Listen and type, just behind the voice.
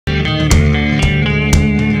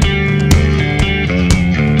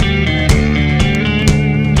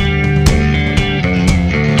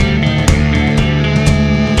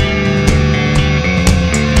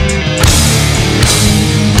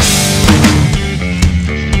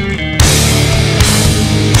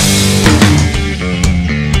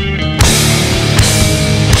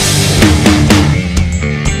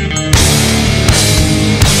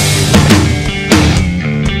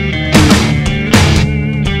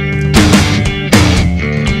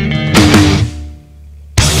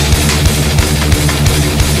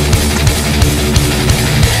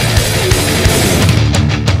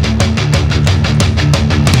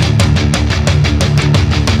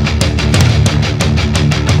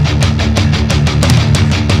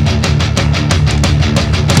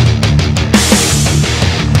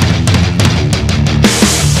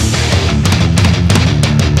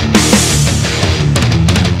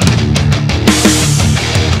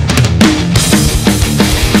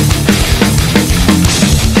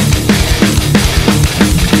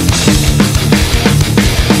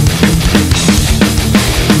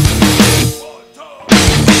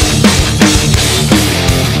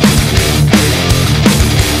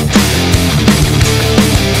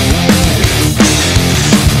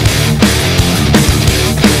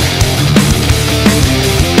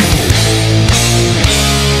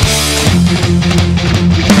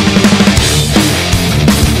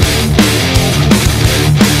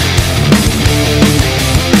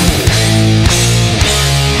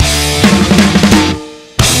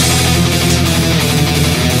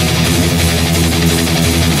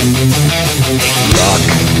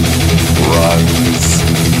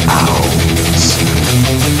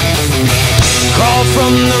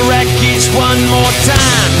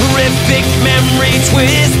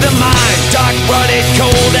the mind, dark, rutted,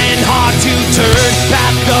 cold, and hard to turn.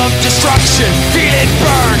 Path of destruction, feel it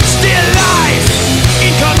burn. Still life,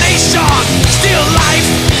 incarnation, still life,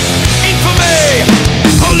 infamy,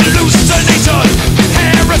 hallucination,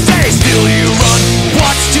 heresy. Still you run,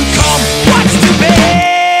 what's to come, what's to be.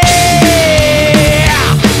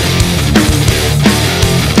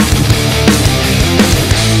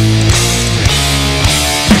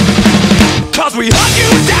 Cause we hunt you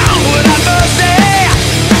down without mercy,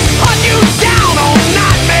 hunt you down all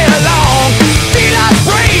nightmare long. Feel us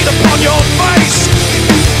breathe upon your face,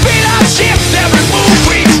 feel us shift every move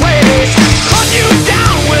we trace. Hunt you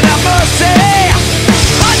down without mercy,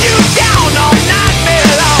 hunt you down all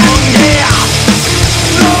nightmare long. Yeah,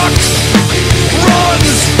 looks,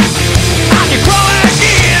 runs, and you crawl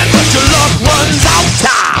again, but your luck runs out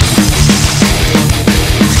time.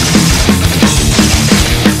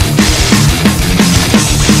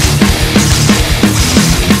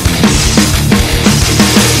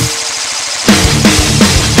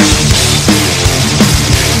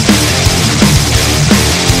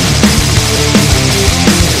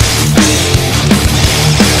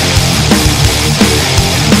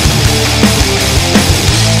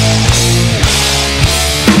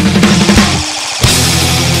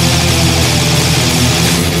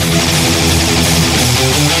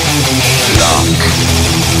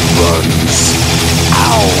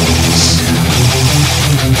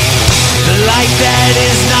 Light that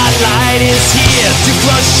is not light is here to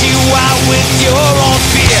flush you out with your own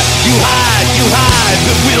fear. You hide,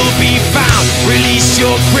 but will be found. Release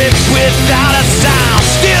your grip without a sound.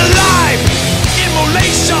 Still life,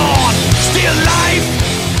 immolation. Still life.